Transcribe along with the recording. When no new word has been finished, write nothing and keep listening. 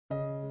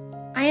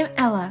I am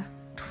Ella,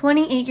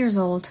 28 years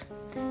old.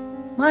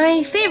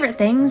 My favorite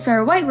things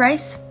are white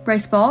rice,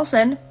 rice balls,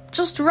 and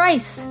just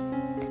rice.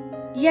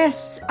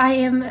 Yes, I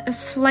am a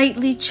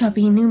slightly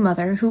chubby new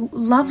mother who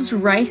loves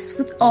rice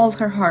with all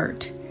her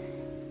heart.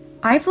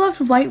 I've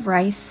loved white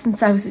rice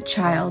since I was a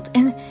child,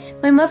 and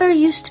my mother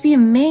used to be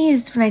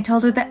amazed when I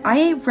told her that I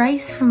ate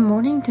rice from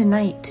morning to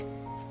night.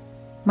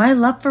 My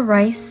love for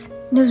rice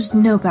knows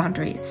no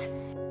boundaries.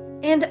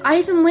 And I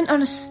even went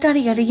on a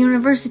study at a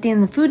university in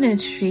the food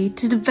industry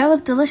to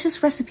develop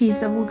delicious recipes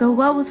that will go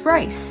well with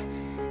rice.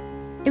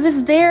 It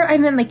was there I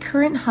met my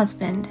current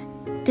husband,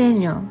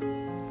 Daniel.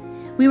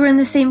 We were in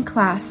the same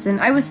class, and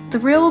I was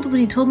thrilled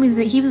when he told me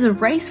that he was a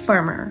rice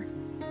farmer.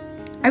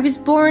 I was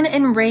born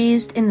and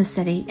raised in the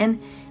city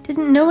and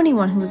didn't know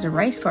anyone who was a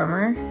rice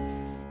farmer.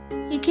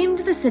 He came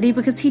to the city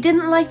because he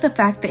didn't like the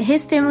fact that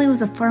his family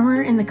was a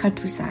farmer in the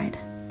countryside.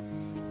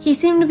 He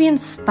seemed to be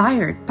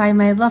inspired by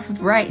my love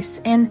of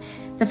rice and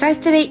the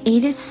fact that I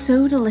ate it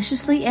so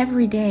deliciously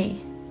every day.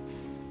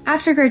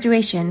 After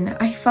graduation,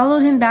 I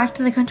followed him back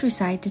to the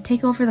countryside to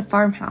take over the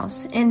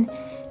farmhouse, and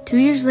 2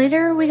 years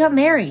later, we got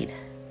married.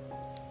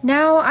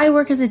 Now I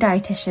work as a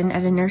dietitian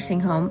at a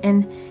nursing home,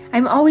 and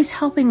I'm always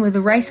helping with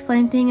the rice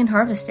planting and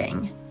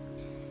harvesting.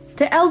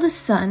 The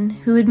eldest son,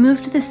 who had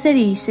moved to the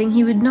city saying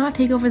he would not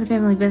take over the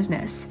family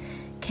business,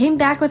 came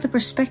back with a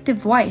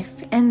prospective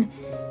wife, and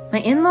my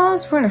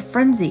in-laws were in a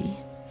frenzy.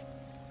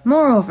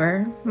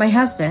 Moreover, my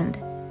husband.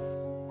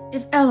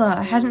 If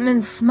Ella hadn't been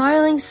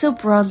smiling so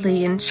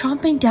broadly and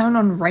chomping down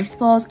on rice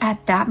balls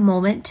at that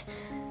moment,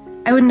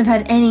 I wouldn't have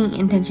had any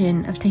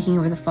intention of taking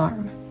over the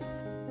farm.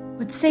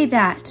 Would say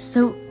that,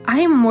 so I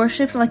am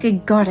worshipped like a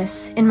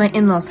goddess in my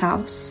in-laws'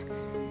 house.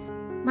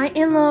 My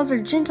in-laws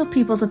are gentle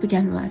people to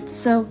begin with,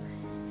 so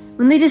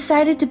when they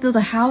decided to build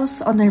a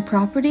house on their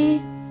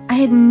property, I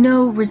had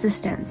no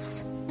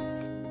resistance.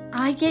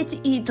 I get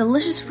to eat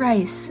delicious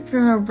rice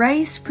from a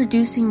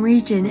rice-producing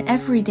region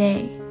every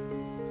day.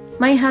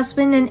 My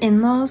husband and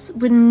in-laws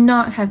would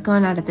not have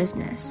gone out of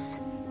business.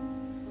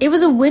 It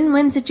was a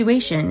win-win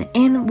situation,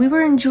 and we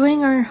were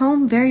enjoying our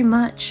home very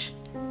much.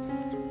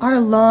 Our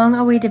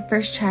long-awaited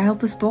first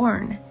child was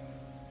born.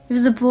 He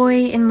was a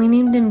boy, and we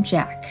named him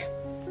Jack.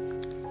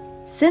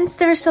 Since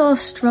there is still a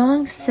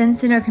strong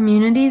sense in our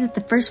community that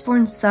the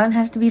firstborn son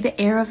has to be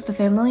the heir of the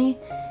family,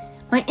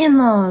 my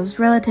in-laws,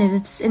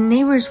 relatives, and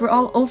neighbors were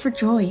all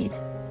overjoyed.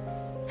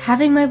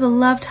 Having my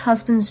beloved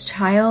husband's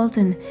child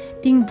and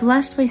being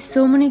blessed by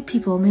so many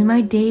people made my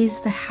days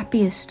the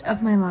happiest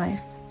of my life.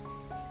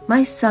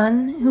 My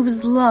son, who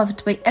was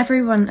loved by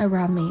everyone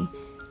around me,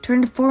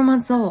 turned 4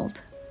 months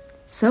old.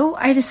 So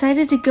I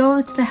decided to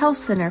go to the health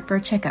center for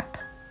a checkup.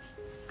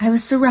 I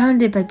was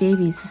surrounded by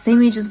babies the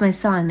same age as my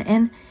son,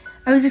 and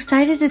I was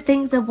excited to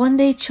think that one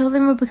day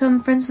children would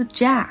become friends with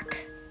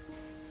Jack.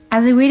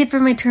 As I waited for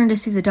my turn to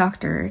see the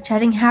doctor,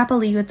 chatting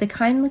happily with the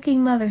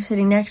kind-looking mother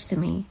sitting next to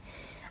me,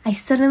 I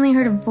suddenly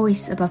heard a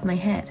voice above my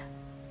head.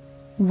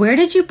 "Where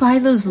did you buy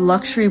those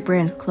luxury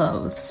brand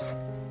clothes?"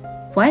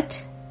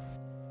 "What?"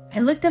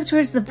 I looked up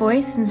towards the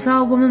voice and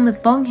saw a woman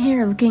with long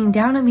hair looking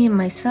down at me and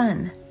my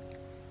son.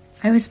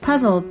 I was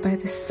puzzled by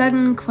the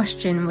sudden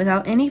question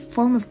without any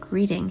form of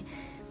greeting,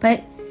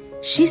 but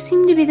she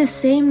seemed to be the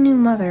same new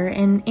mother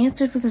and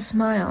answered with a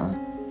smile.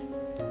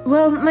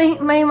 "Well,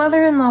 my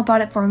mother-in-law bought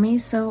it for me,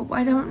 so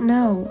I don't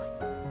know."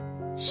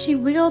 She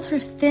wiggled her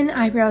thin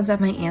eyebrows at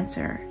my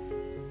answer.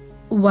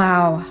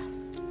 "Wow,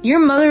 your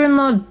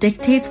mother-in-law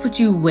dictates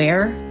what you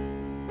wear?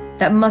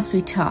 That must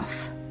be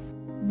tough."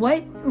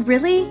 "What?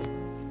 Really?"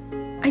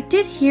 I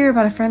did hear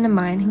about a friend of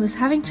mine who was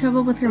having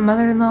trouble with her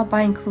mother-in-law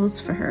buying clothes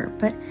for her,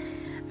 but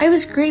I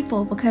was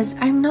grateful because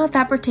I'm not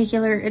that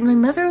particular and my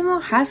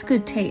mother-in-law has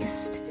good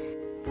taste.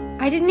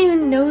 I didn't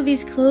even know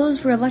these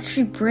clothes were a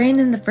luxury brand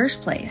in the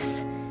first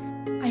place.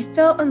 I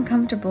felt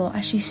uncomfortable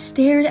as she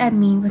stared at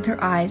me with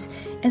her eyes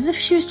as if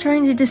she was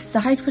trying to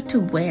decide what to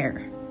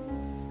wear.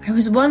 I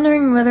was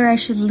wondering whether I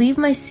should leave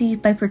my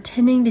seat by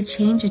pretending to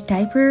change a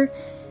diaper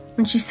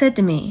when she said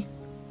to me,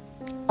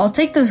 "I'll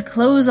take those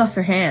clothes off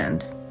your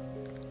hand."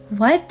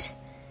 "What?"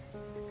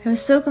 I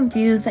was so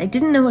confused I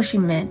didn't know what she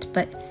meant,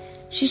 but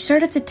she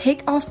started to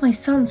take off my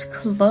son's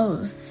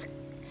clothes.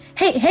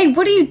 Hey,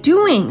 what are you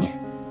doing?"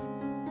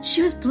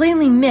 She was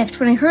blatantly miffed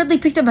when I hurriedly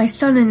picked up my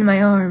son into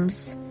my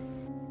arms.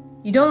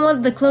 "You don't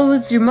want the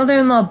clothes your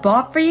mother-in-law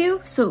bought for you,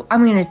 so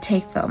I'm gonna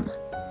take them."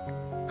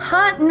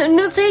 "Huh?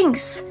 No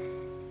thanks.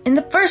 In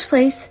the first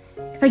place,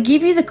 if I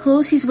give you the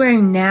clothes he's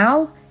wearing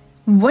now,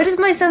 what is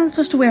my son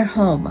supposed to wear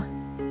home?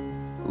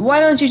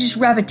 Why don't you just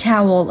wrap a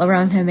towel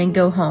around him and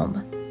go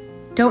home?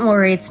 Don't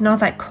worry, it's not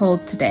that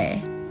cold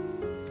today."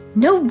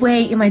 "No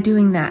way am I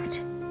doing that."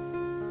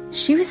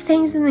 She was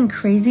saying something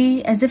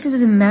crazy as if it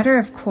was a matter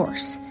of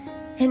course,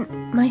 and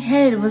my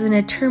head was in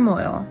a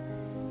turmoil.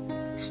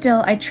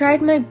 Still, I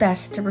tried my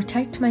best to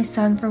protect my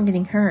son from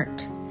getting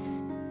hurt.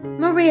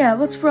 "Maria,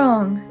 what's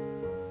wrong?"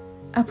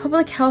 A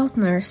public health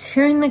nurse,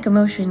 hearing the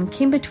commotion,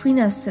 came between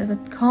us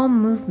with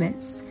calm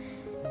movements.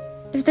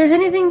 "If there's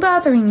anything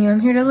bothering you, I'm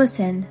here to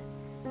listen.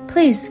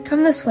 Please,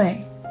 come this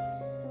way."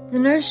 The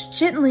nurse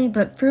gently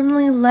but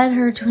firmly led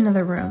her to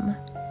another room.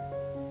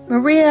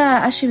 Maria,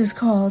 as she was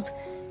called,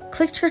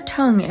 clicked her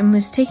tongue and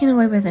was taken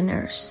away by the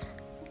nurse.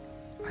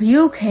 "Are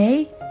you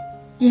okay?"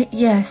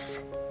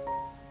 Yes.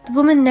 The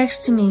woman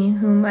next to me,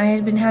 whom I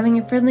had been having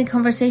a friendly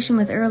conversation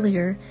with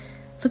earlier,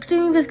 looked at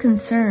me with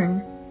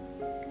concern.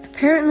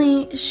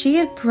 Apparently, she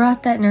had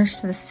brought that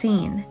nurse to the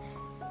scene,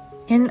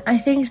 and I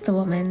thanked the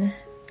woman.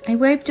 I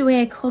wiped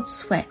away a cold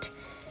sweat,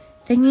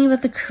 thinking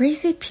about the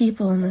crazy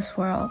people in this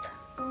world.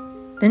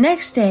 The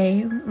next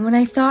day, when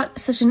I thought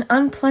such an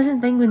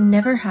unpleasant thing would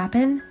never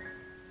happen...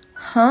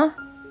 Huh?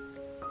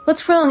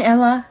 What's wrong,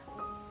 Ella?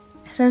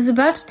 As I was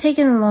about to take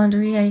in the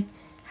laundry I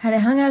had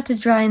it hung out to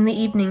dry in the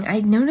evening,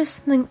 I'd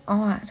noticed something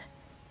odd.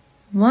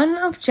 One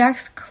of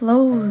Jack's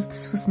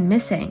clothes was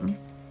missing.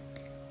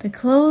 The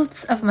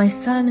clothes of my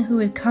son who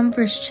had come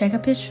for his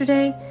checkup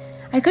yesterday.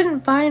 I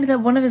couldn't find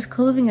that one of his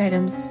clothing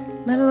items,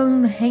 let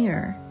alone the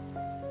hanger.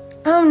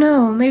 Oh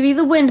no, maybe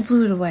the wind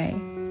blew it away.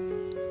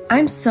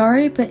 I'm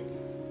sorry, but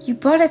you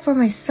bought it for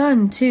my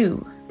son,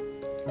 too.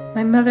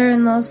 My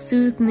mother-in-law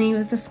soothed me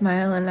with a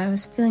smile, and I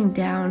was feeling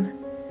down.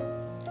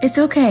 It's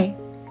okay.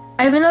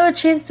 I have another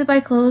chance to buy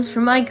clothes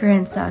for my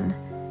grandson.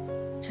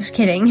 Just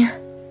kidding.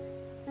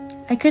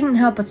 I couldn't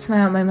help but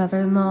smile at my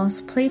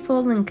mother-in-law's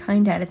playful and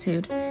kind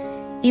attitude,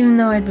 even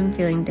though I'd been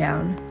feeling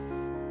down.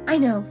 I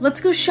know,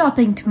 let's go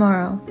shopping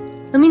tomorrow.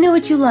 Let me know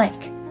what you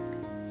like.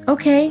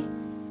 Okay.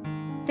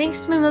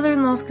 Thanks to my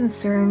mother-in-law's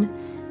concern,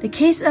 the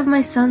case of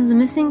my son's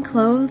missing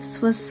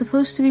clothes was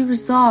supposed to be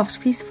resolved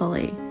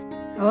peacefully.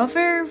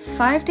 However,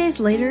 5 days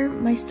later,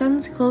 my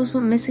son's clothes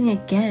went missing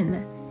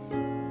again.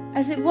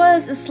 As it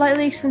was a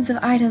slightly expensive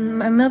item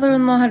my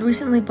mother-in-law had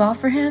recently bought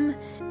for him,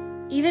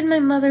 even my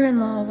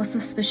mother-in-law was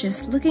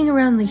suspicious, looking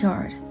around the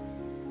yard.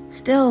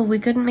 Still, we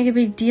couldn't make a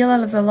big deal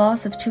out of the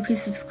loss of 2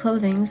 pieces of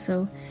clothing,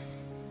 so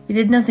we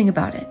did nothing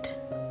about it.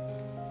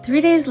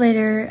 3 days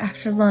later,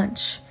 after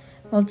lunch,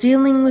 while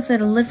dealing with a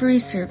delivery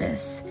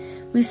service,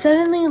 we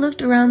suddenly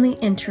looked around the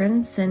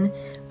entrance and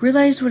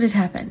realized what had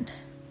happened.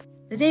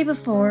 The day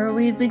before,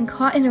 we had been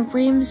caught in a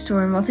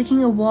rainstorm while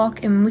taking a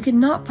walk and we could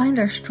not find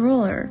our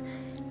stroller,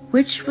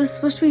 which was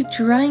supposed to be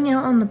drying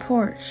out on the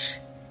porch.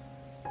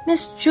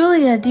 Miss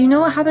Julia, do you know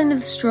what happened to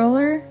the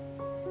stroller?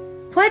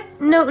 What?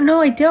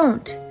 No, I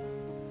don't.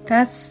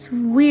 That's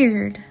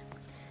weird.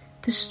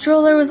 The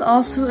stroller was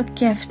also a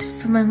gift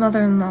from my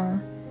mother-in-law.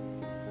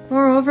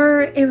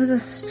 Moreover, it was a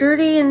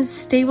sturdy and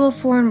stable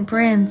foreign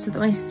brand so that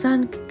my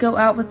son could go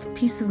out with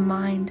peace of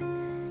mind.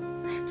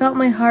 I felt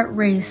my heart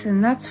race,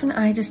 and that's when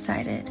I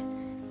decided.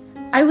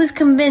 I was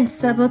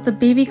convinced that both the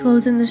baby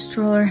clothes and the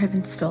stroller had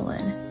been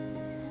stolen.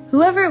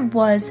 Whoever it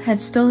was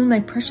had stolen my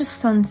precious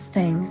son's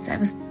things. I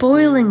was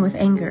boiling with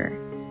anger.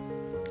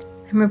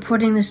 I'm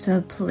reporting this to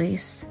the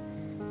police.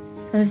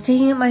 As I was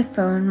taking out my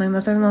phone, my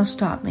mother-in-law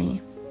stopped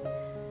me.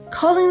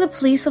 Calling the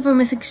police over a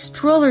missing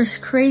stroller is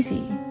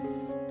crazy.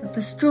 But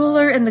the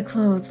stroller and the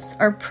clothes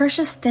are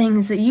precious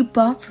things that you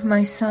bought for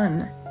my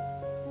son.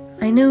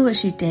 I knew what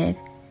she did.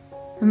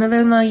 My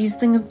mother-in-law used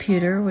the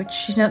computer, which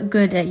she's not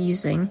good at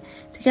using,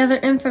 to gather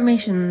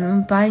information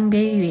when buying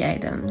baby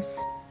items.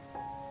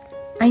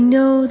 I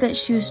know that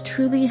she was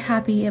truly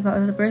happy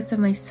about the birth of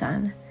my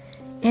son,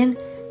 and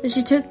that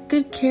she took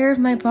good care of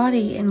my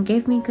body and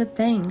gave me good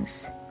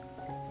things.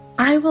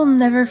 I will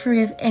never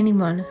forgive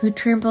anyone who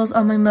tramples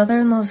on my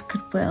mother-in-law's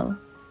goodwill.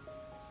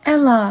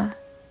 Ella!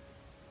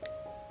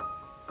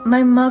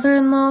 My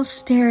mother-in-law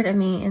stared at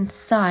me and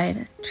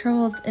sighed,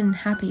 troubled and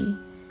happy.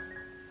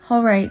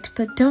 All right,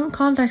 but don't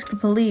contact the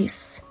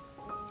police.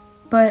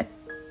 But,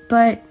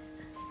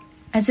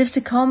 as if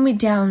to calm me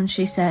down,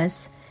 she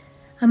says,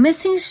 a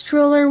missing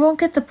stroller won't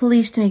get the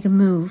police to make a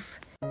move.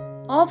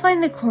 I'll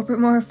find the culprit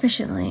more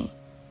efficiently.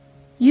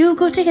 You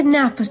go take a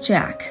nap with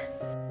Jack.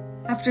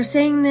 After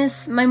saying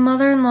this, my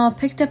mother-in-law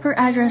picked up her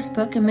address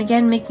book and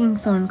began making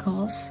phone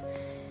calls.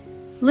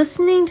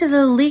 Listening to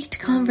the leaked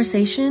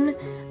conversation,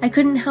 I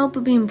couldn't help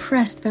but be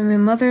impressed by my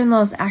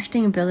mother-in-law's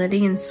acting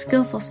ability and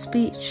skillful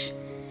speech.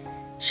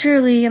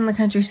 Surely, in the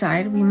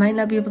countryside, we might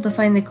not be able to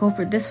find the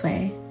culprit this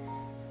way.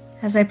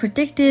 As I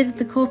predicted,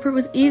 the culprit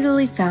was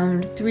easily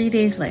found 3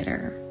 days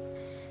later.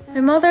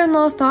 My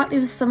mother-in-law thought it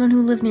was someone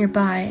who lived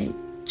nearby,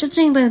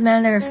 judging by the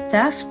manner of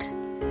theft.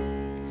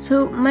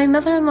 So my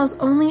mother-in-law's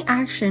only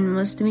action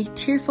was to make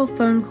tearful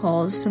phone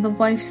calls to the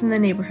wives in the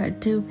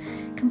neighborhood to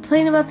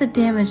complain about the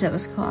damage that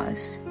was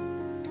caused.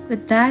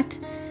 With that,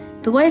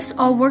 the wives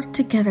all worked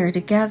together to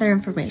gather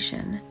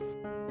information.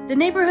 The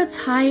neighborhood's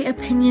high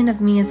opinion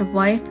of me as a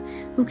wife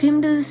who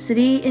came to the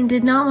city and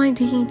did not mind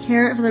taking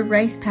care of the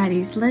rice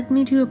paddies led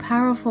me to a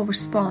powerful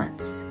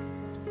response.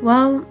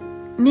 Well,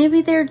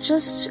 maybe they're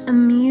just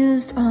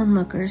amused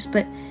onlookers,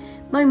 but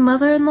my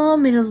mother-in-law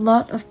made a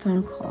lot of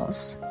phone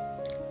calls.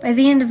 By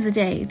the end of the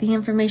day, the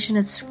information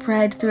had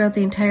spread throughout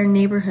the entire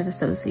neighborhood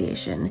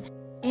association,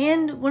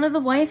 and one of the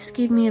wives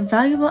gave me a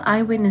valuable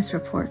eyewitness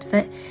report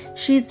that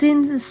she had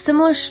seen a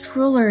similar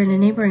stroller in a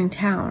neighboring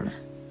town.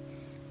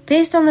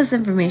 Based on this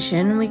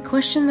information, we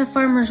questioned the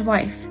farmer's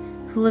wife,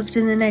 who lived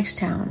in the next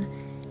town,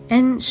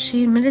 and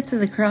she admitted to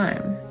the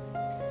crime.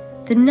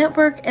 The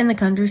network in the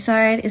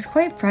countryside is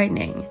quite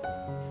frightening.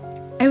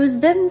 I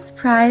was then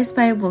surprised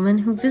by a woman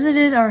who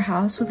visited our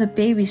house with a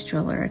baby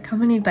stroller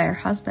accompanied by her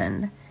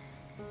husband.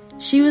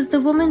 She was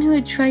the woman who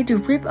had tried to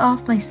rip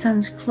off my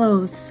son's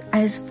clothes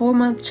at his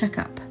 4-month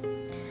checkup.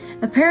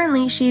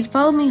 Apparently, she had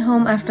followed me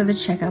home after the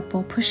checkup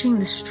while pushing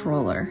the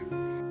stroller.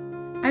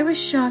 I was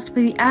shocked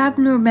by the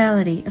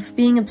abnormality of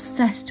being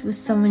obsessed with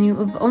someone you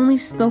have only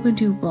spoken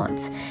to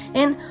once,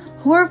 and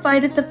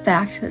horrified at the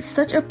fact that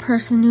such a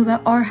person knew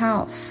about our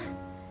house.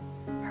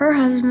 Her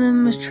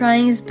husband was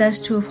trying his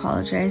best to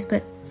apologize,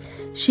 but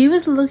she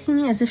was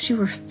looking as if she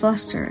were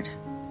flustered.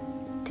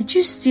 Did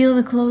you steal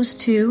the clothes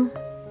too?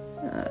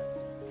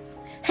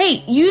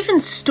 Hey, you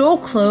even stole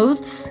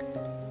clothes?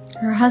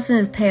 Her husband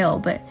is pale,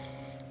 but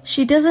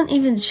she doesn't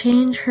even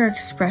change her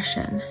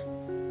expression.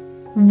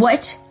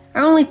 What?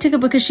 I only took it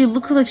because she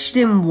looked like she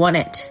didn't want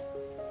it,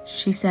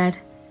 she said.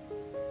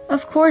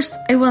 Of course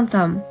I want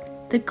them.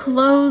 The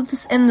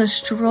clothes and the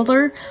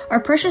stroller are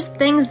precious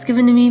things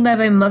given to me by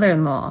my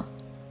mother-in-law.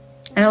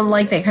 I don't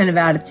like that kind of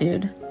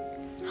attitude.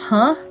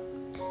 Huh?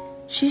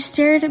 She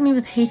stared at me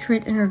with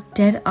hatred in her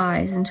dead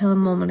eyes until a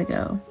moment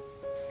ago.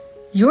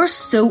 You're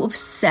so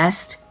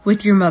obsessed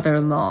with your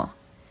mother-in-law.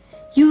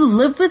 You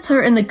live with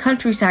her in the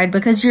countryside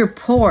because you're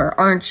poor,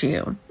 aren't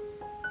you?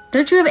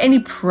 Don't you have any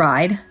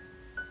pride?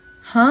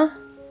 Huh?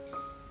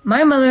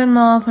 My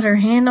mother-in-law put her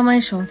hand on my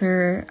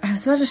shoulder. I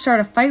was about to start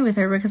a fight with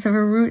her because of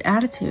her rude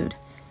attitude.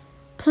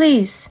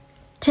 Please,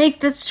 take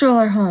that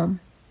stroller home.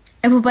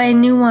 I will buy a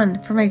new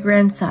one for my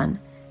grandson.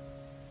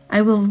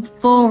 I will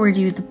forward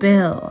you the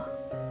bill,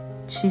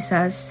 she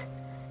says.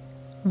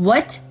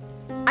 What?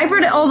 I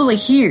brought it all the way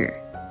here.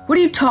 What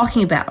are you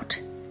talking about?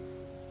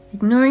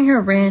 Ignoring her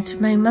rant,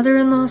 my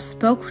mother-in-law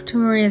spoke to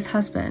Maria's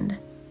husband.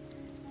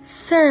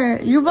 Sir,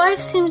 your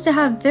wife seems to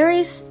have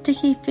very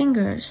sticky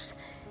fingers.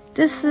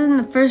 This isn't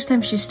the first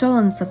time she's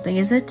stolen something,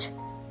 is it?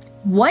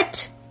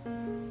 What?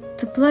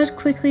 The blood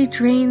quickly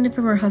drained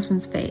from her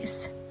husband's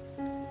face.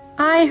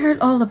 I heard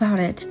all about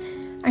it.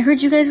 I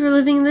heard you guys were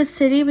living in this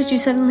city, but you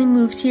suddenly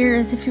moved here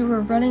as if you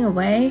were running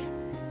away.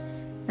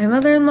 My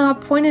mother-in-law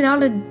pointed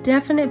out a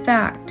definite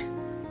fact.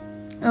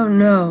 Oh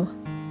no.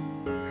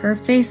 Her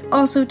face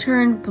also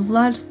turned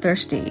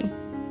bloodthirsty.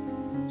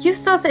 You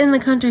thought that in the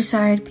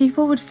countryside,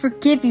 people would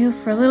forgive you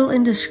for a little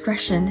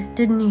indiscretion,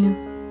 didn't you?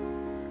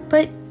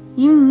 But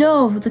you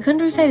know the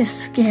countryside is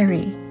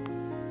scary.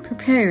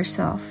 Prepare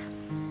yourself.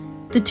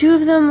 The two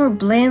of them were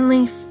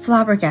blandly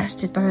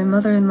flabbergasted by my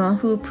mother-in-law,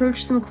 who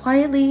approached them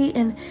quietly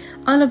and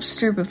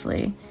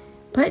unobtrusively,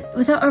 but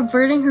without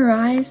averting her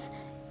eyes,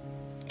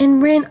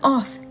 and ran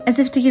off as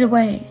if to get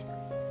away.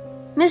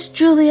 Miss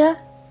Julia,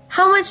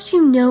 how much do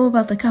you know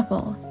about the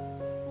couple?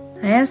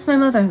 I asked my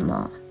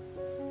mother-in-law.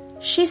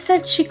 She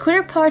said she quit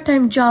her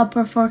part-time job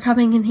before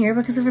coming in here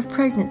because of her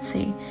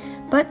pregnancy,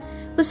 but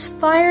was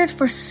fired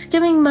for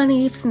skimming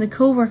money from the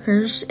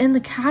co-workers in the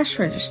cash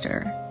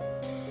register.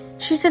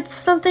 She said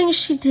something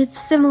she did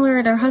similar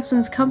at her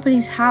husband's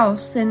company's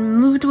house and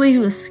moved away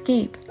to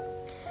escape.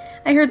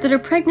 I heard that her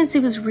pregnancy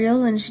was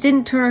real and she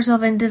didn't turn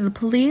herself into the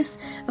police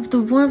of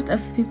the warmth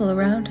of the people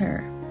around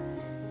her.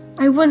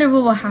 I wonder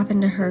what will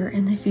happen to her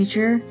in the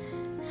future,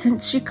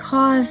 since she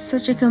caused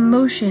such a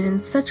commotion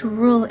in such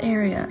rural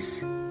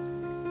areas.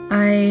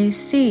 I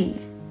see.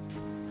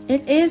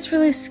 It is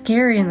really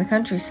scary in the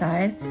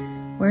countryside,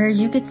 where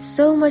you get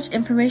so much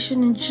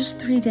information in just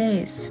 3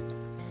 days.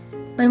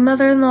 My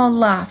mother-in-law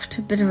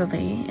laughed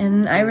bitterly,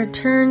 and I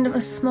returned a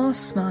small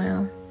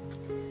smile.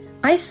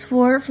 I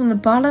swore from the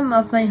bottom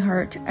of my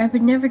heart I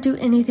would never do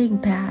anything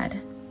bad.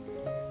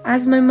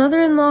 As my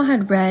mother-in-law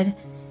had read,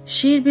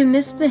 she had been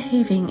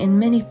misbehaving in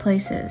many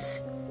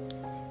places.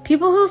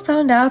 People who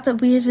found out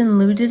that we had been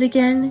looted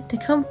again to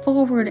come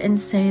forward and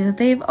say that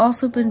they have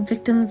also been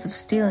victims of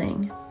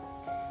stealing.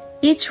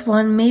 Each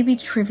one may be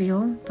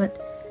trivial,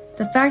 but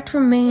the fact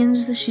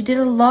remains that she did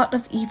a lot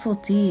of evil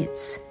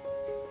deeds.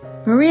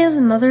 Maria's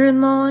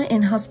mother-in-law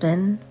and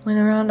husband went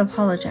around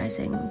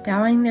apologizing,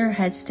 bowing their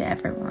heads to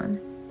everyone.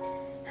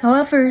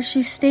 However,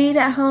 she stayed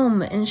at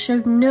home and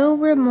showed no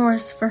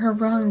remorse for her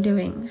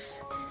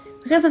wrongdoings.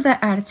 Because of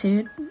that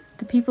attitude,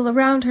 the people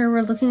around her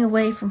were looking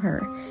away from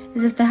her,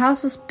 as if the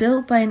house was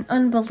built by an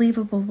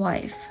unbelievable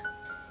wife.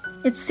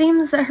 It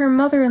seems that her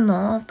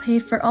mother-in-law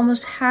paid for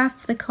almost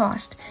half the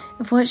cost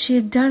of what she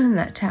had done in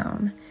that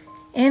town,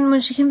 and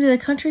when she came to the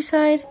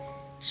countryside,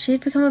 she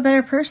had become a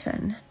better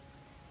person.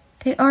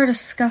 They are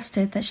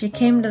disgusted that she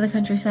came to the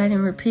countryside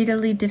and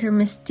repeatedly did her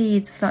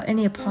misdeeds without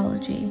any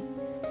apology.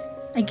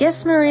 I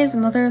guess Maria's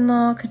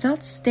mother-in-law could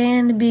not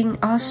stand being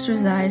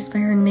ostracized by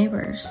her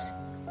neighbors.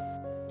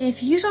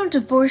 If you don't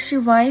divorce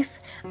your wife,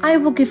 I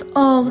will give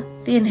all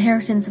the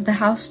inheritance of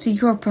the house to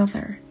your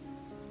brother.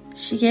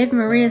 She gave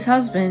Maria's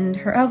husband,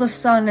 her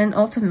eldest son, an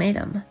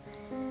ultimatum.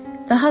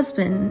 The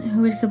husband,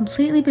 who had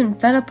completely been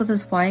fed up with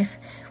his wife,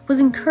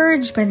 was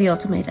encouraged by the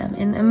ultimatum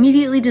and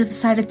immediately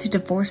decided to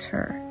divorce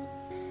her.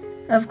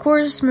 Of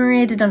course,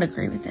 Maria did not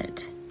agree with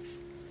it.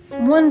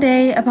 One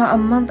day, about a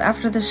month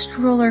after the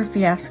stroller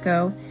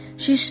fiasco,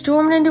 She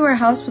stormed into her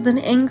house with an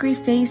angry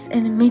face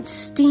and made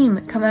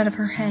steam come out of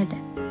her head.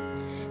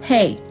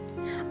 "Hey,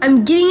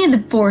 I'm getting a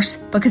divorce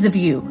because of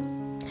you.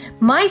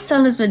 My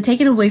son has been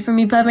taken away from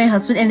me by my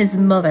husband and his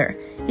mother,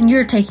 and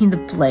you're taking the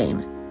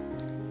blame."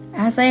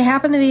 As I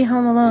happened to be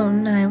home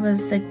alone, I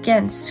was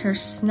against her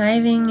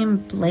sniving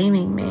and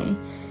blaming me,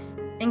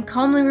 and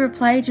calmly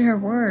replied to her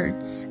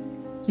words.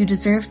 "You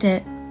deserved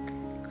it.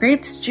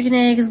 Grapes, chicken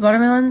eggs,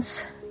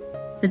 watermelons.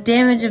 The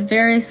damage of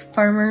various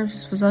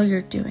farmers was all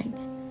you're doing.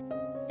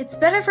 It's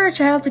better for a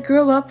child to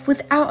grow up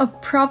without a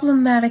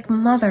problematic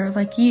mother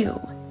like you.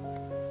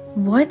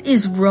 What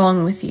is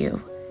wrong with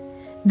you?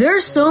 There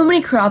are so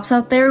many crops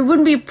out there, it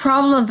wouldn't be a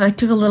problem if I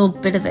took a little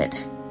bit of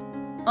it.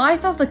 I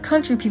thought the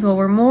country people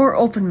were more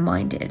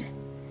open-minded.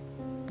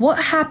 What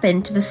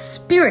happened to the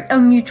spirit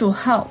of mutual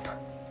help?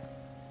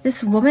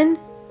 This woman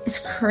is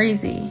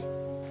crazy.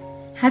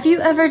 Have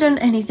you ever done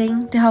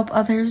anything to help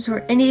others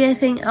or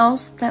anything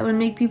else that would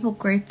make people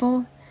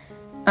grateful?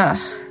 Ugh.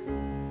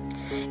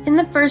 In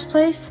the first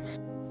place,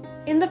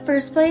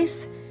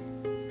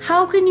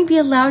 how can you be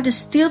allowed to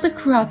steal the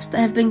crops that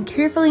have been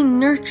carefully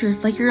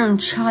nurtured like your own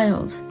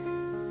child?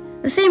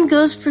 The same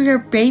goes for your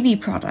baby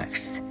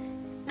products.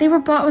 They were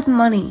bought with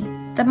money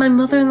that my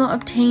mother-in-law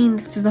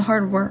obtained through the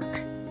hard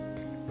work."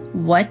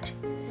 "What?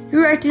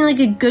 You're acting like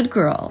a good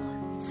girl.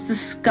 It's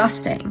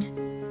disgusting."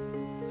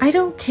 "I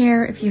don't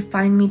care if you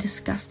find me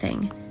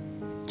disgusting.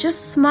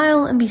 Just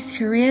smile and be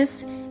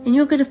serious, and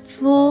you'll get a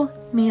full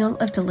meal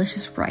of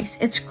delicious rice.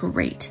 It's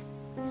great."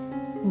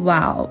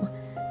 "Wow,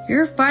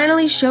 you're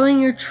finally showing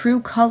your true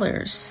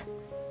colors."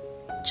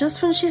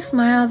 Just when she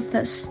smiled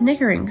that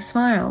snickering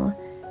smile.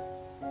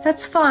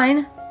 "That's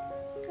fine,"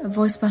 a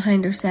voice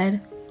behind her said.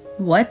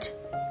 "What?"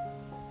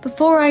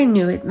 Before I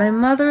knew it, my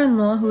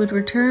mother-in-law, who had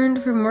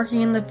returned from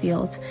working in the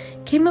fields,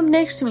 came up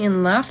next to me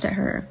and laughed at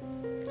her.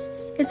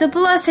 "It's a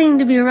blessing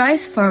to be a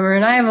rice farmer,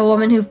 and I have a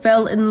woman who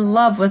fell in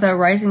love with our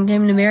rice and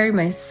came to marry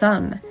my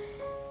son.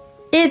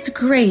 It's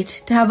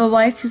great to have a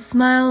wife who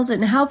smiles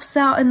and helps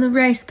out in the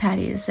rice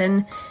paddies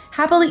and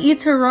happily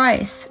eats her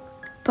rice.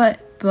 But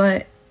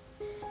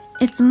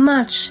it's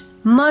much,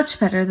 much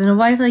better than a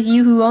wife like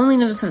you who only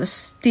knows how to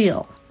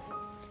steal.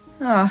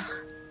 Ugh.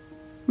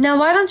 Now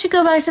why don't you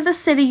go back to the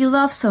city you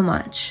love so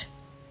much?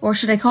 Or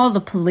should I call the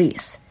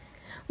police?"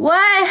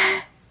 "What?"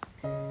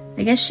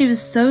 I guess she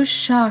was so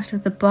shocked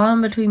that the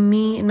bond between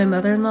me and my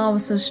mother-in-law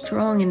was so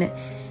strong, and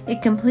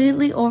it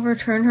completely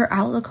overturned her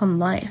outlook on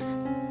life.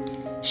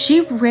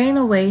 She ran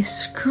away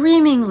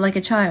screaming like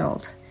a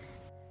child.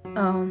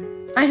 Oh,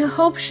 I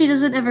hope she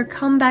doesn't ever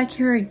come back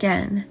here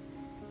again.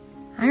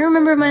 I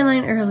remember my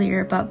line earlier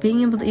about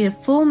being able to eat a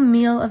full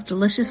meal of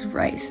delicious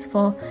rice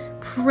while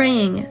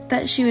praying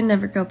that she would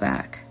never go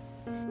back.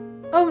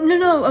 Oh,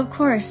 no, of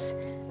course.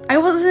 I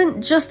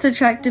wasn't just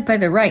attracted by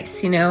the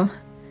rice, you know.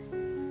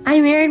 I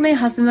married my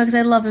husband because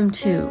I love him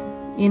too,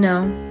 you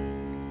know.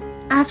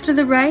 After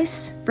the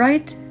rice,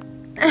 right?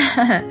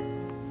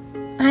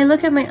 I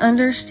look at my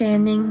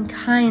understanding,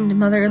 kind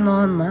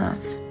mother-in-law and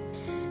laugh.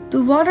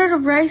 The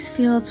watered rice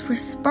fields were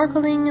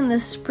sparkling in the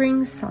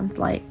spring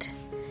sunlight.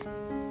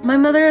 My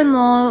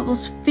mother-in-law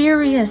was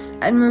furious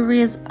at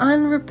Maria's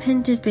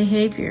unrepentant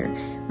behavior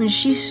when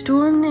she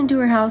stormed into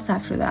her house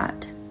after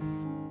that.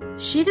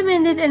 She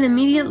demanded an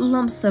immediate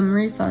lump sum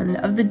refund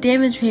of the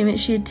damage payment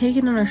she had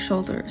taken on her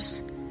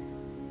shoulders.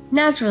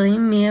 Naturally,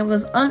 Mia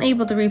was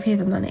unable to repay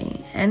the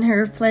money, and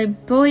her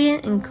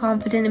flamboyant and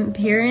confident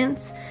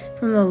appearance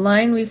from the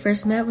line we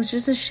first met was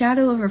just a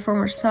shadow of her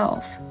former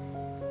self.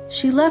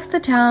 She left the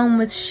town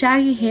with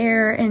shaggy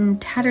hair and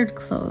tattered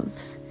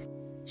clothes.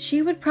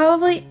 She would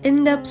probably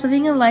end up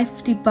living a life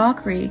of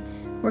debauchery,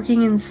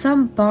 working in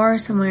some bar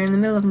somewhere in the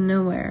middle of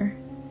nowhere.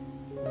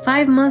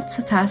 5 months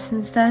have passed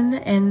since then,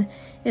 and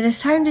it is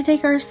time to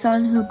take our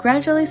son, who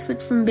gradually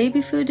switched from baby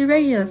food to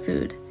regular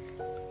food.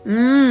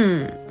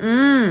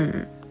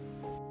 The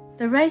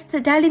rice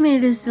that Daddy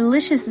made is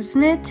delicious,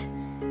 isn't it?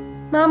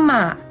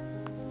 Mama.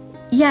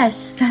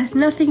 Yes,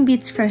 nothing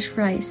beats fresh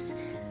rice.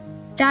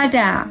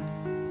 Dada.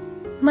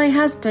 My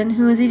husband,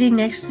 who was eating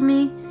next to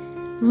me,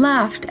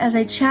 laughed as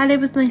I chatted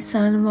with my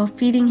son while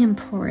feeding him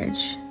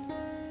porridge.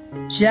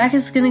 Jack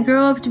is gonna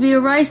grow up to be a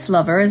rice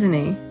lover, isn't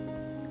he?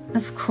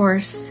 Of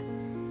course.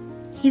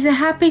 He's a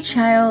happy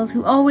child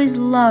who always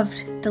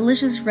loved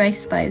delicious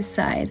rice by his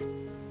side.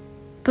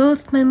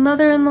 Both my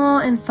mother-in-law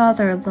and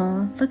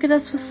father-in-law look at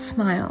us with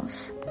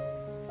smiles.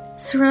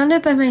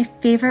 Surrounded by my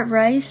favorite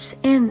rice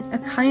and a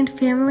kind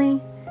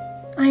family,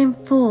 I am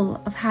full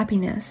of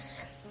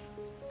happiness.